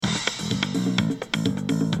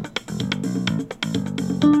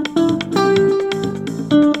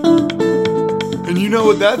know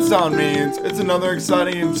what that sound means. It's another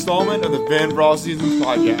exciting installment of the Fan for All Seasons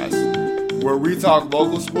podcast, where we talk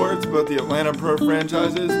local sports about the Atlanta Pro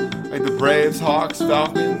franchises like the Braves, Hawks,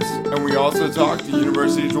 Falcons, and we also talk the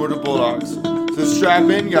University of Georgia Bulldogs. So strap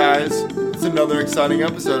in, guys. It's another exciting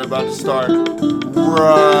episode about to start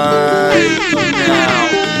right now.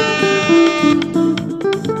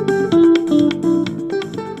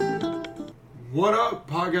 What up,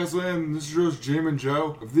 podcast land? This is yours, Jamin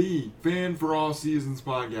Joe of the Fan for All Seasons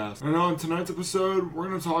podcast. And on tonight's episode, we're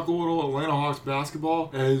going to talk a little Atlanta Hawks basketball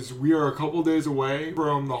as we are a couple days away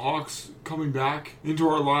from the Hawks coming back into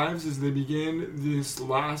our lives as they begin this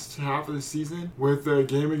last half of the season with a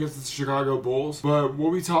game against the Chicago Bulls. But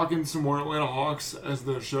we'll be talking some more Atlanta Hawks as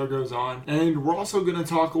the show goes on. And we're also going to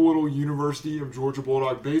talk a little University of Georgia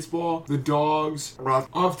Bulldog baseball. The Dogs are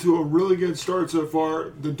off to a really good start so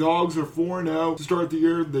far. The Dogs are 4-0 to start the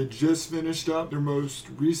year. They just finished up their most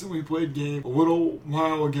recently played game a little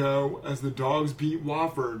while ago as the Dogs beat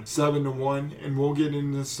Wofford 7-1, and we'll get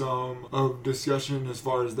into some of discussion as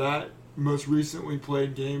far as that most recently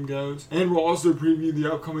played game goes. And we'll also preview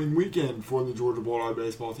the upcoming weekend for the Georgia Bulldog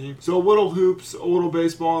baseball team. So a little hoops, a little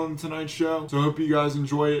baseball on tonight's show. So I hope you guys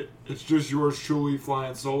enjoy it. It's just yours truly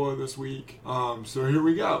flying solo this week. So here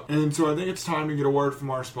we go. And so I think it's time to get a word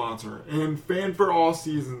from our sponsor. And Fan for All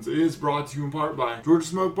Seasons is brought to you in part by Georgia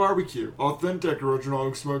Smoke Barbecue, authentic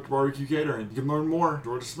original smoked barbecue catering. You can learn more at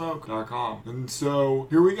georgiasmoke.com. And so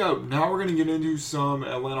here we go. Now we're going to get into some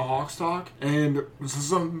Atlanta Hawks talk. And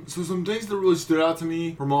some things that really stood out to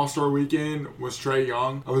me from All-Star Weekend was Trae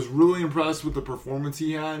Young. I was really impressed with the performance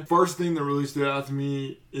he had. First thing that really stood out to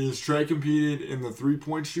me is Trae competed in the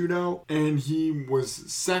three-point shootout, and he was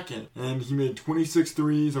second, and he made 26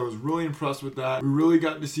 threes. I was really impressed with that. We really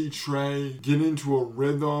got to see Trae get into a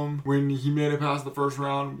rhythm when he made it past the first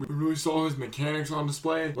round. We really saw his mechanics on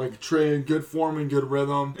display, like Trae in good form and good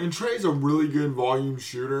rhythm. And Trae's a really good volume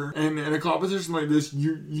shooter, and in a competition like this,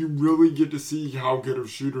 you really get to see how good of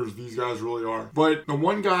shooters these guys really are. But the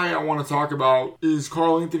one guy I want to talk about is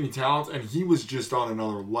Karl-Anthony Towns, and he was just on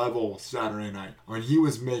another level Saturday night. I mean, he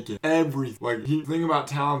was making everything. Like, the thing about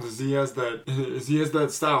Towns is he has that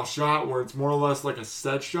style shot where it's more or less like a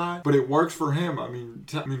set shot, but it works for him. I mean,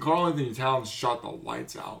 Karl-Anthony Towns shot the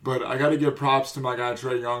lights out. But I got to give props to my guy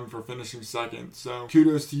Trae Young for finishing second. So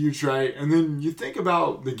kudos to you, Trae. And then you think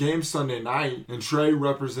about the game Sunday night, and Trae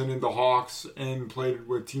represented the Hawks and played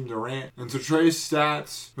with Team Durant. And so Trae's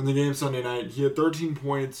stats from the game Sunday night, he had 13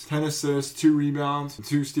 points, 10 assists, 2 rebounds, and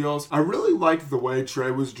 2 steals. I really liked the way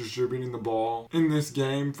Trae was distributing the ball in this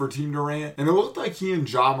game for Team Durant, and it looked like he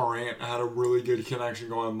and Ja Morant had a really good connection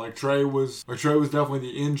going. Trae was definitely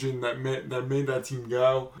the engine that made that team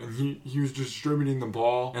go, and he was distributing the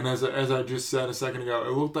ball. And as I just said a second ago,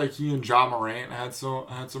 it looked like he and Ja Morant had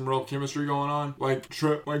some real chemistry going on.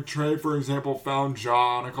 Trae, for example, found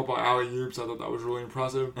Ja on a couple of alley-oops. I thought that was really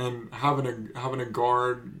impressive, and having a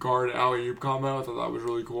guard alley-oop combo, I thought that was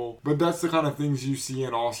really cool. But that's the kind of things you see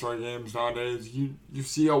in all-star games nowadays. You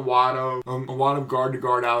see a lot of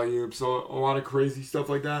guard-to-guard alley-oops, so a lot of crazy stuff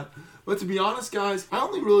like that. But to be honest, guys, I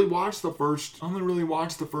only really watched the first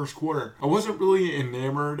quarter. I wasn't really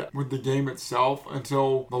enamored with the game itself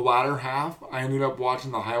until the latter half. I ended up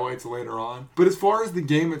watching the highlights later on. But as far as the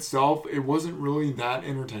game itself, it wasn't really that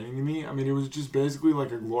entertaining to me. I mean, it was just basically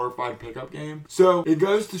like a glorified pickup game. So it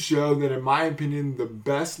goes to show that, in my opinion, the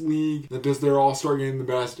best league that does their all-star game the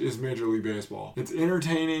best is Major League Baseball. It's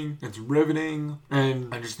entertaining, it's riveting,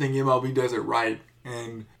 and I just think MLB does it right.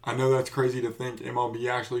 And I know that's crazy to think MLB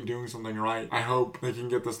actually doing something right. I hope they can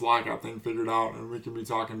get this lockout thing figured out and we can be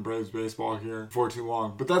talking Braves baseball here before too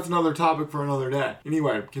long. But that's another topic for another day.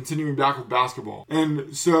 Anyway, continuing back with basketball.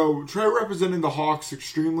 And so Trae represented the Hawks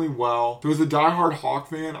extremely well. So as a diehard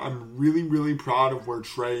Hawk fan, I'm really, really proud of where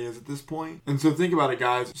Trae is at this point. And so think about it,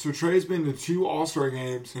 guys. So Trae's been to 2 All-Star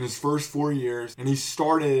games in his first 4 years, and he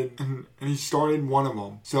started one of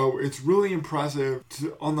them. So it's really impressive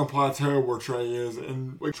on the plateau where Trae is.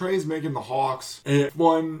 And Trae's making the Hawks a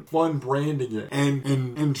fun branding it,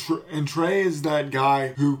 and Trae is that guy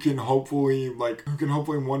who can hopefully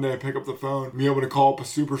one day pick up the phone and be able to call up a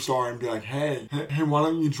superstar and be like, hey, why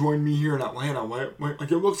don't you join me here in Atlanta?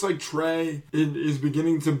 Like, it looks like Trae is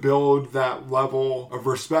beginning to build that level of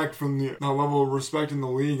respect in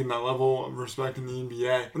the league and that level of respect in the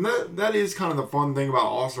NBA. And that is kind of the fun thing about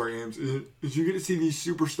All-Star games is you get to see these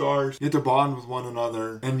superstars get to bond with one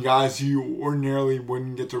another, and guys you ordinarily wouldn't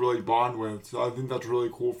get to really bond with. So I think that's really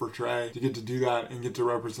cool for Trey to get to do that and get to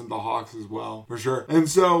represent the Hawks as well, for sure. And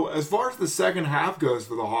so as far as the second half goes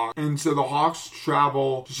for the Hawks, and so the Hawks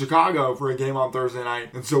travel to Chicago for a game on Thursday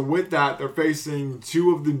night. And so with that, they're facing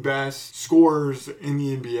two of the best scorers in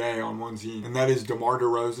the NBA on one team, and that is DeMar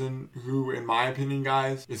DeRozan, who, in my opinion,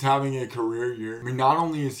 guys, is having a career year. I mean, not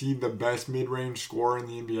only is he the best mid-range scorer in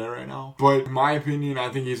the NBA right now, but in my opinion, I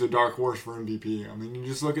think he's a dark horse for MVP. I mean, you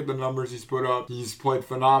just look at the numbers he's put up. He's played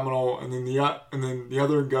phenomenal. And then the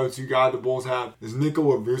other go-to guy the Bulls have is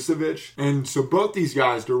Nikola Vucevic. And so both these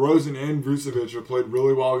guys, DeRozan and Vucevic, have played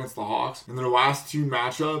really well against the Hawks in their last two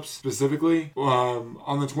matchups. Specifically,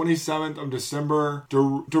 on the 27th of December,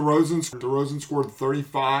 DeRozan scored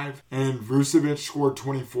 35 and Vucevic scored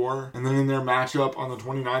 24. And then in their matchup on the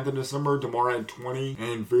 29th of December, DeMar had 20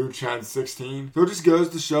 and Vuce had 16. So it just goes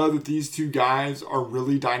to show that these two guys are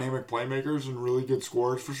really dynamic playmakers and really good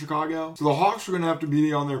scorers for Chicago. So the Hawks are going to have to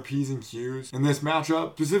be on their P's and Q's in this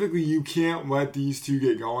matchup. Specifically, you can't let these two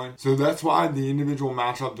get going. So that's why the individual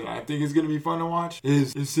matchup that I think is going to be fun to watch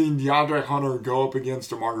is seeing DeAndre Hunter go up against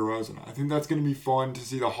DeMar DeRozan. I think that's going to be fun to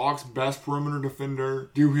see the Hawks' best perimeter defender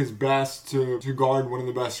do his best to guard one of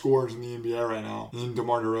the best scorers in the NBA right now in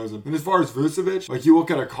DeMar DeRozan. And as far as Vucevic, like you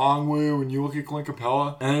look at a Kongwu and you look at Clint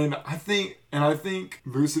Capella, and I think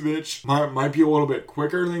Vucevic might be a little bit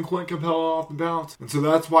quicker than Clint Capella off the bounce. And so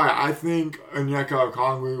that's why I think Onyeka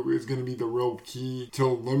Okongwu is going to be the real key to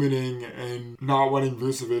limiting and not letting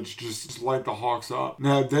Vucevic just light the Hawks up.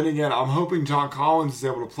 Now, then again, I'm hoping John Collins is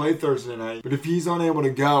able to play Thursday night. But if he's unable to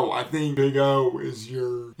go, I think Big O is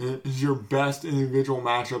your best individual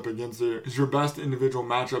matchup against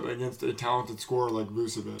a talented scorer like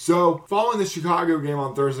Vucevic. So, following the Chicago game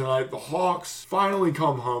on Thursday night, the Hawks finally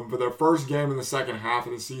come home for their first game in the second half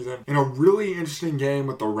of the season in a really interesting game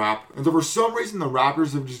with the Raptors. And so for some reason the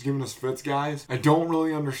Raptors have just given us fits, guys. I don't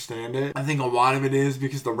really understand it. I think a lot of it is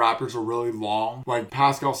because the Raptors are really long. Like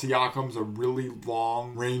Pascal Siakam's a really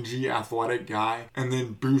long, rangy, athletic guy. And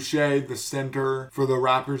then Boucher, the center for the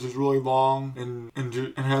Raptors, is really long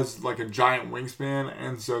and has like a giant wingspan.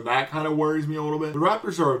 And so that kind of worries me a little bit. The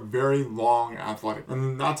Raptors are a very long, athletic.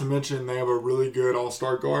 And not to mention they have a really good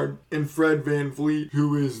all-star guard in Fred VanVleet,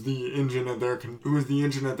 who is the engine at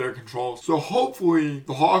their control. So hopefully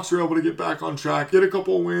the Hawks are able to get back on track, get a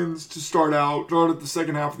couple of wins to start at the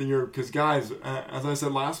second half of the year. Because guys, as I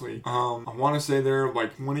said last week, I want to say there are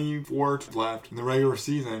like 24 left in the regular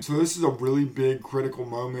season. So this is a really big critical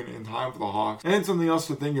moment in time for the Hawks. And something else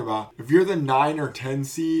to think about. If you're the 9 or 10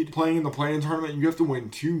 seed playing in the play-in tournament, you have to win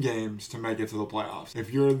 2 games to make it to the playoffs.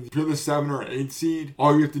 If you're the 7 or 8 seed,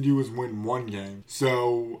 all you have to do is win 1 game.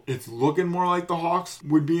 So it's looking more like the Hawks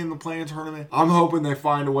would be in the play-in tournament. I'm hoping they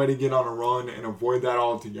find a way to get on a run and avoid that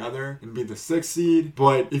altogether and be the 6th seed.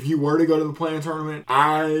 But if you were to go to the play-in tournament,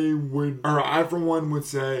 I for one would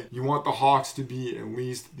say you want the Hawks to be at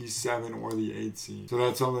least the 7 or the 8 seed. So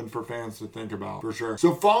that's something for fans to think about for sure.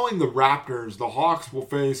 So following the Raptors, the Hawks will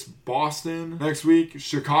face Boston next week,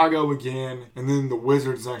 Chicago again, and then the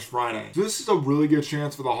Wizards next Friday. So this is a really good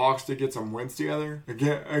chance for the Hawks to get some wins together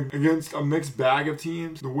against a mixed bag of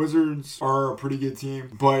teams. The Wizards are a pretty good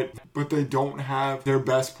team, but they don't have their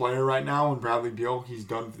best player right now in Bradley Beal. He's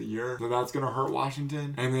done for the year, so that's going to hurt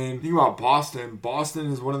Washington. And then think about Boston.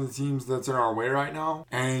 Boston is one of the teams that's in our way right now,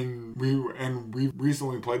 and we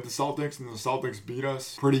recently played the Celtics, and the Celtics beat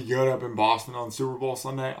us pretty good up in Boston on Super Bowl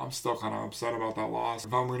Sunday. I'm still kind of upset about that loss,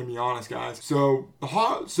 if I'm going to be honest, guys. So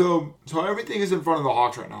everything is in front of the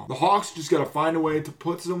Hawks right now. The Hawks just got to find a way to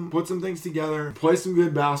put some things together, play some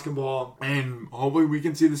good basketball, and hopefully we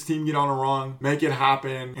can see this team get on a run, make it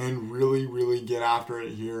happen, and really, really get after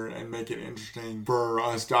it here and make it interesting for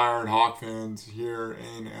us diehard Hawk fans here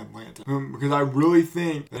in Atlanta. Because I really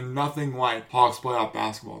think there's nothing like Hawks playoff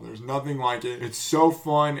basketball. There's nothing like it. It's so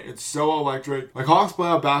fun. It's so electric. Like Hawks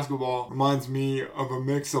playoff basketball reminds me of a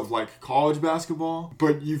mix of like college basketball,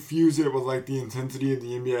 but you fuse it with like the intensity of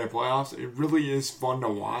the NBA playoffs. It really is fun to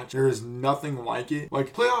watch. There is nothing like it.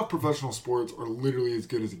 Like playoff professional sports are literally as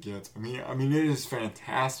good as it gets. I mean, it is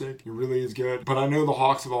fantastic. It really is good. But I know the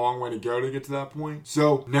Hawks have a long way to go to get to that point.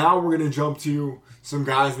 So now we're going to jump to some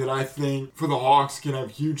guys that I think for the Hawks can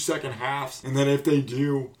have huge second halves, and that if they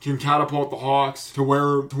do, can catapult the Hawks to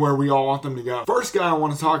where we all want them to go. First guy I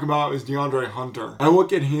want to talk about is DeAndre Hunter. I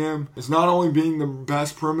look at him as not only being the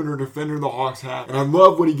best perimeter defender the Hawks have, and I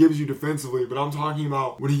love what he gives you defensively, but I'm talking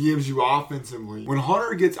about what he gives you offensively. When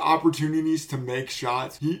Hunter gets opportunities to make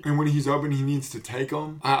shots, and when he's open, he needs to take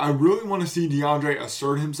them. I really want to see DeAndre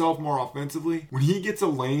assert himself more offensively. When he gets a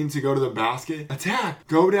lane to go to the basket, attack,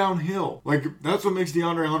 go downhill. Like, that's what makes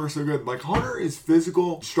DeAndre Hunter so good. Like, Hunter is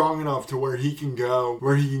physical, strong enough to where he can go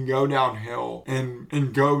downhill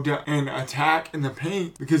and go down and attack in the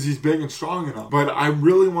paint because he's big and strong enough. But I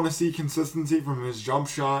really want to see consistency from his jump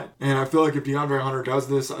shot, and I feel like if DeAndre Hunter does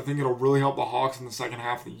this, I think it'll really help the Hawks in the second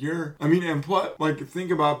half of the year. I mean, and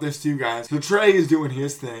think about this too, guys. So Trey is doing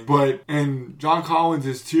his thing, and John Collins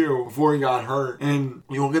is too before he got hurt, and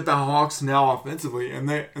you'll get the Hawks now offensively, and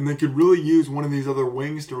they could really use one of these other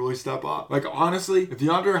wings to really step up. Like, honestly, if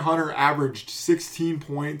DeAndre Hunter averaged 16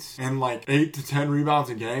 points and like 8 to 10 rebounds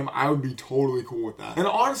a game, I would be totally cool with that. And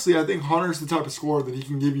honestly, I think Hunter's the type of scorer that he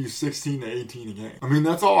can give you 16 to 18 a game. I mean,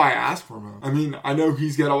 that's all I ask from him. I mean, I know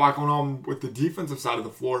he's got a lot going on with the defensive side of the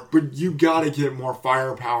floor, but you gotta get more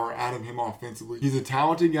firepower out of him offensively. He's a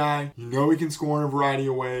talented guy. You know he can score in a variety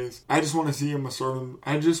of ways. I just want to see him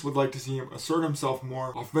I just would like to see him assert himself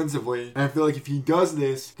more offensively. And I feel like if he does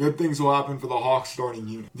this, good things will happen for the Hawks starting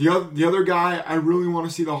unit. The other guy I really want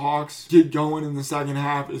to see the Hawks get going in the second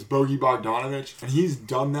half is Bogey Bogdanovic. And he's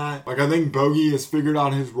done that. Like, I think Bogey has figured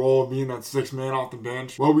out his role of being that sixth man off the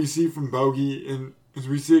bench. What we see from Bogey is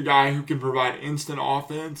we see a guy who can provide instant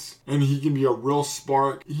offense, and he can be a real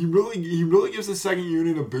spark. He really gives the second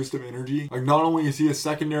unit a boost of energy. Like, not only is he a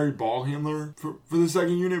secondary ball handler for the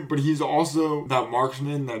second unit, but he's also that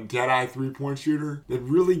marksman, that dead-eye three-point shooter that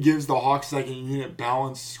really gives the Hawks second unit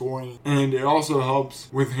balanced scoring. And it also helps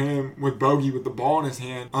with Bogey with the ball in his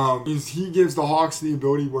hand. Is he gives the Hawks the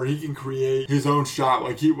ability where he can create his own shot.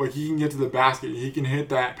 Like he can get to the basket. He can hit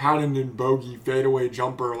that patented Bogey fadeaway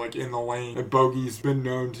jumper like in the lane that Bogey's been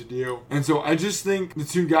known to do. And so I just think the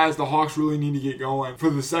two guys the Hawks really need to get going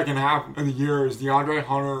for the second half of the year is DeAndre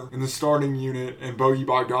Hunter in the starting unit and Bogey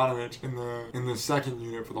Bogdanovic in the second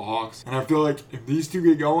unit for the Hawks. And I feel like if these two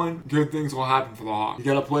get going, good things will happen for the Hawks. You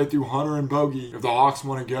gotta play through Hunter and Bogey if the Hawks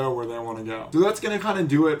want to go where they want to go. So that's gonna kind of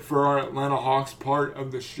do it for our Atlanta Hawks part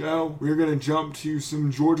of the show. We're gonna jump to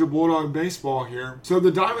some Georgia Bulldog baseball here. So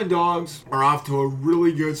the Diamond Dogs are off to a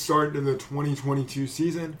really good start to the 2022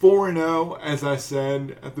 season. 4-0, as I said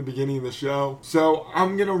at the beginning of the show. So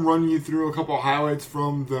I'm going to run you through a couple highlights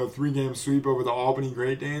from the 3-game sweep over the Albany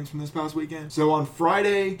Great Danes from this past weekend. So on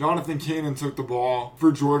Friday, Jonathan Cannon took the ball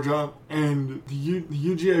for Georgia, and the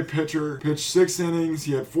UGA pitcher pitched 6 innings.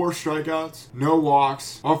 He had 4 strikeouts, no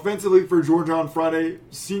walks. Offensively for Georgia on Friday,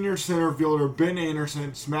 senior center fielder Ben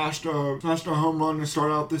Anderson smashed a home run to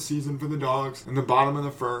start out this season for the Dogs in the bottom of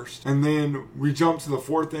the first. And then we jumped to the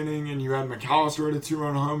 4th inning, and you had McAllister at a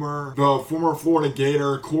 2-run homer. The former Florida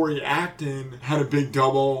Gator Corey Acton had a big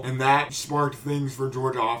double, and that sparked things for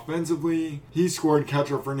Georgia offensively. He scored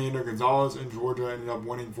catcher Fernando Gonzalez, and Georgia ended up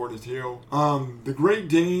winning 4-2. The Great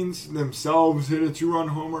Danes themselves hit a 2-run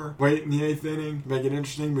homer late in the 8th inning to make it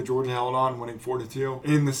interesting, but Georgia held on, winning 4-2.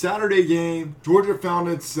 In the Saturday game, Georgia found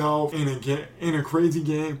itself in a crazy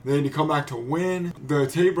game. They had to come back to win. The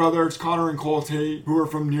Tate brothers, Connor and Cole Tate, who are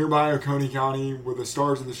from nearby Oconee County, were the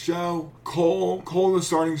stars of the show. Cole the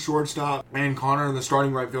starting shortstop, and Connor the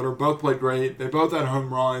starting right fielder, both played great. They both had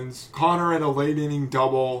home runs. Connor had a late inning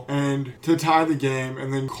double and to tie the game,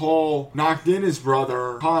 and then Cole knocked in his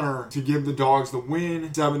brother Connor to give the Dogs the win,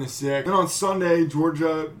 7-6. Then on Sunday,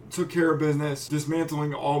 Georgia took care of business,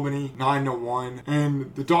 dismantling Albany 9-1,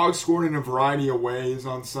 and the Dogs scored in a variety of ways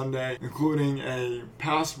on Sunday, including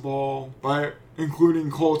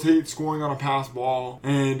Cole Tate scoring on a pass ball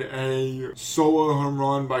and a solo home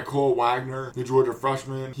run by Cole Wagner, the Georgia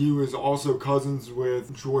freshman. He was also cousins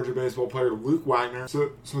with Georgia baseball player Luke Wagner.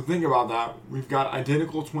 So think about that. We've got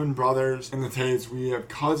identical twin brothers in the Tates. We have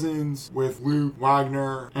cousins with Luke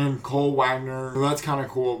Wagner and Cole Wagner. So that's kind of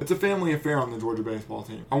cool. It's a family affair on the Georgia baseball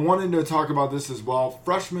team. I wanted to talk about this as well.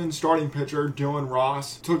 Freshman starting pitcher Dylan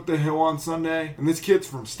Ross took the hill on Sunday, and this kid's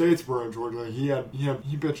from Statesboro, Georgia.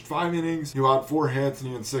 He pitched 5 innings. He allowed 4 hits, and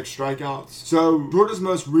he had 6 strikeouts. So Georgia's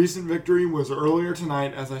most recent victory was earlier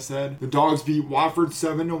tonight, as I said. The Dogs beat Wofford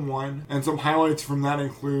 7-1, and some highlights from that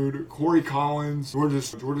include Corey Collins,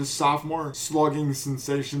 Georgia's sophomore slugging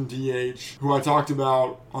sensation DH, who I talked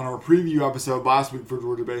about on our preview episode last week for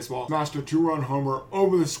Georgia baseball, smashed a 2-run homer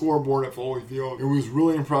over the scoreboard at Foley Field. It was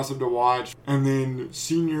really impressive to watch. And then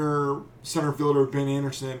senior center fielder Ben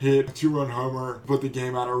Anderson hit a 2-run homer, put the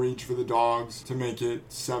game out of reach for the Dogs to make it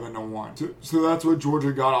 7-1. So that's what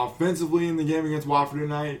Georgia got offensively in the game against Wofford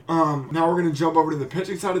tonight. Now we're going to jump over to the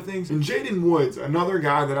pitching side of things. And Jaden Woods, another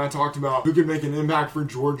guy that I talked about who could make an impact for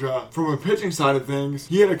Georgia from a pitching side of things,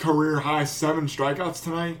 he had a career high 7 strikeouts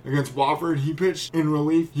tonight against Wofford. He pitched in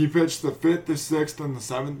relief. He pitched the 5th, the 6th, and the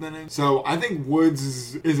 7th inning. So I think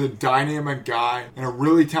Woods is a dynamic guy and a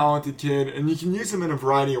really talented kid, and you can use him in a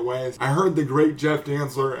variety of ways. I heard the great Jeff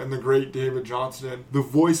Dantzler and the great David Johnston, the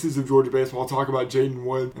voices of Georgia baseball, talk about Jaden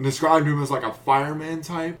Woods and describe him as like a fireman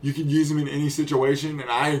type. You can use him in any situation, and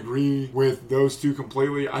I agree with those two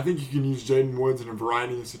completely. I think you can use Jaden Woods in a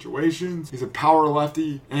variety of situations. He's a power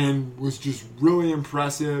lefty and was just really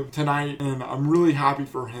impressive tonight, and I'm really happy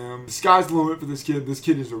for him. The sky's the limit for this kid. This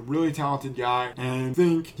kid is a really talented guy, and I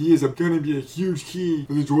think he is going to be a huge key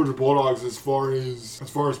for the Georgia Bulldogs as far as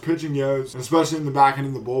pitching goes, and especially in the back end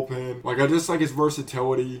of the bullpen. Like, I just like his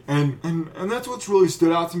versatility, and that's what's really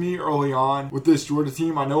stood out to me early on with this Georgia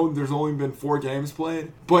team. I know there's only been 4 games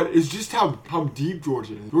played, but it's just how deep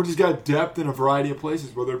Georgia is. Georgia's got depth in a variety of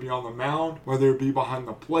places, whether it be on the mound, whether it be behind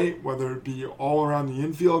the plate, whether it be all around the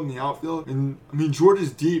infield and the outfield. And I mean,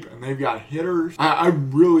 Georgia's deep, and they've got hitters. I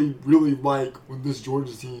really, really like what this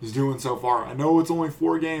Georgia team is doing so far. I know it's only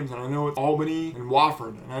 4 games, and I know it's Albany and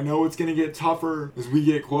Wofford, and I know it's going to get tougher as we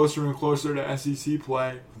get closer and closer to SEC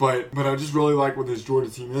play, but I just really like what this Georgia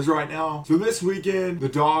team is right now. So this weekend, the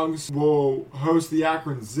Dogs will host the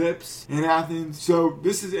Akron Zips in Athens. So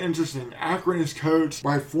this is interesting. Akron is coached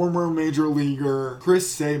by former major leaguer Chris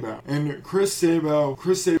Sabo. And Chris Sabo,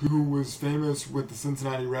 who was famous with the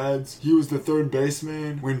Cincinnati Reds, he was the third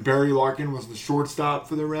baseman when Barry Larkin was the shortstop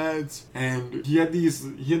for the Reds. And he had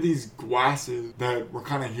these glasses that were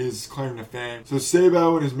kind of his claim to fame. So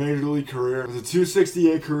Sabo in his major league career was a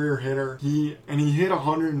 .268 career hitter. He hit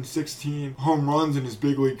 116 home runs in his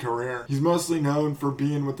big league career. He's mostly known for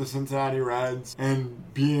being with the Cincinnati Reds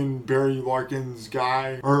and being Barry Larkin's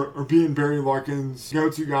guy, or being Barry Larkin's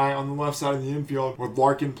go-to guy on the left side of the infield, with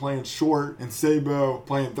Larkin playing short and Sabo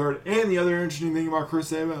playing third. And the other interesting thing about Chris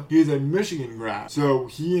Sabo, he is a Michigan grad. So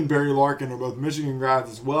he and Barry Larkin are both Michigan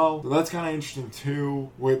grads as well. So that's kind of interesting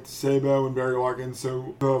too with Sabo and Barry Larkin.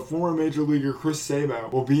 So the former major leaguer Chris Sabo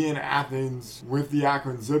will be in Athens with the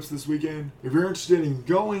Akron Zips this weekend. If you're interested in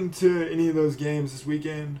going to any of those games this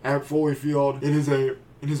weekend at Foley Field, it is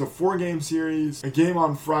a 4-game series, a game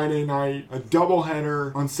on Friday night, a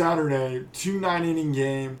doubleheader on Saturday, 2 9-inning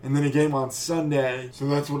game, and then a game on Sunday. So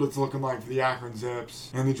that's what it's looking like for the Akron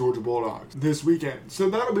Zips and the Georgia Bulldogs this weekend. So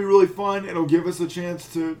that'll be really fun. It'll give us a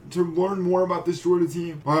chance to learn more about this Georgia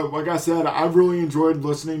team. But like I said, I've really enjoyed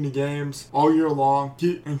listening to games all year long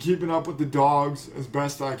and keeping up with the Dogs as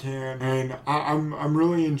best I can. And I'm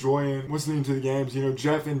really enjoying listening to the games. You know,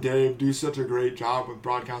 Jeff and Dave do such a great job with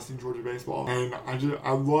broadcasting Georgia baseball, and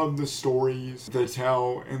I love the stories they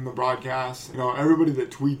tell in the broadcast. You know, everybody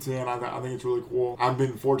that tweets in, I think it's really cool. I've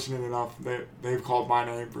been fortunate enough that they've called my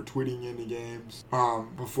name for tweeting into games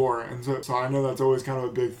before, and so I know that's always kind of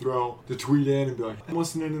a big thrill to tweet in and be like, I'm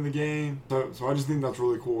listening to the game. So I just think that's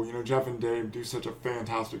really cool. You know, Jeff and Dave do such a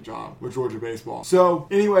fantastic job with Georgia baseball. So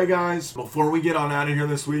anyway, guys, before we get on out of here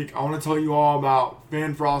this week, I want to tell you all about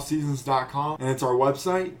fanforallseasons.com, and it's our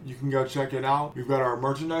website. You can go check it out. We've got our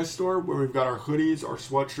merchandise store where we've got our hoodies, our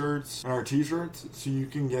sweatshirts, and our t-shirts, so you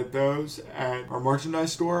can get those at our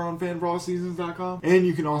merchandise store on fanforallseasons.com. And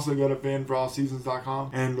you can also go to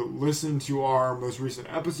fanforallseasons.com and listen to our most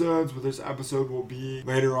recent episodes, but this episode will be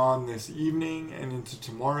later on this evening and into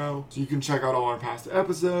tomorrow, so you can check out all our past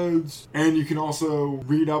episodes, and you can also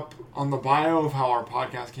read up on the bio of how our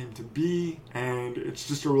podcast came to be, and it's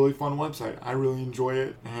just a really fun website. I really enjoy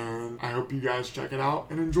it, and I hope you guys check it out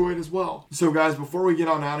and enjoy it as well. So guys, before we get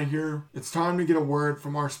on out of here, it's time to get a word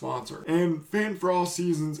from our sponsor. And Fan for All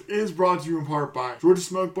Seasons is brought to you in part by Georgia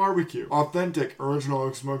Smoke Barbecue, authentic original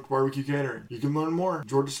oak smoked barbecue catering. You can learn more at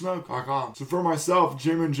georgiasmoke.com. So for myself,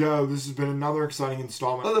 Jim and Joe, this has been another exciting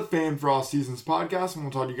installment of the Fan for All Seasons podcast, and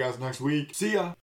we'll talk to you guys next week. See ya!